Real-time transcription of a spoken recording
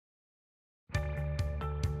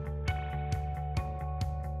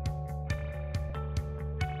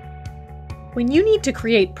When you need to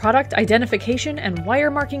create product identification and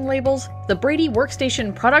wire marking labels, the Brady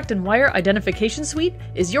Workstation Product and Wire Identification Suite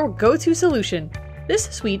is your go-to solution. This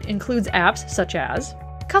suite includes apps such as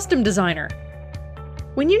Custom Designer.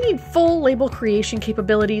 When you need full label creation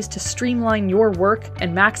capabilities to streamline your work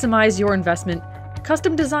and maximize your investment,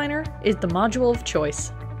 Custom Designer is the module of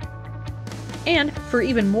choice. And for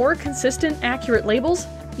even more consistent, accurate labels,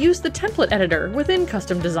 use the template editor within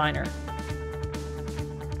Custom Designer.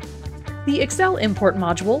 The Excel import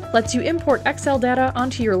module lets you import Excel data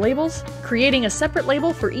onto your labels, creating a separate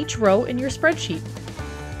label for each row in your spreadsheet.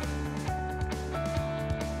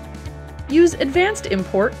 Use Advanced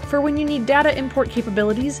Import for when you need data import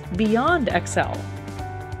capabilities beyond Excel.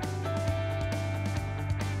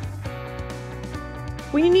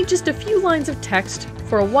 When you need just a few lines of text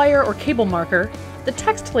for a wire or cable marker, the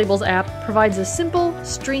Text Labels app provides a simple,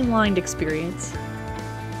 streamlined experience.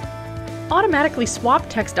 Automatically swap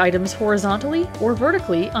text items horizontally or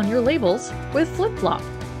vertically on your labels with flip-flop.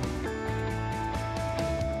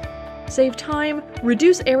 Save time,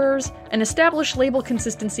 reduce errors, and establish label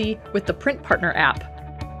consistency with the Print Partner app.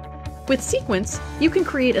 With Sequence, you can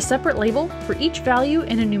create a separate label for each value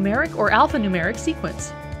in a numeric or alphanumeric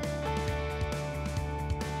sequence.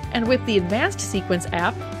 And with the Advanced Sequence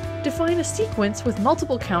app, define a sequence with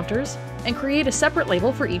multiple counters and create a separate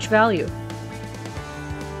label for each value.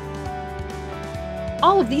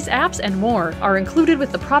 All of these apps and more are included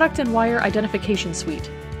with the Product and Wire Identification Suite.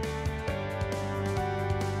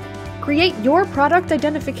 Create your product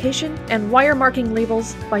identification and wire marking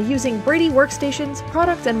labels by using Brady Workstation's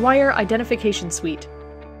Product and Wire Identification Suite.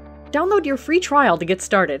 Download your free trial to get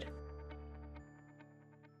started.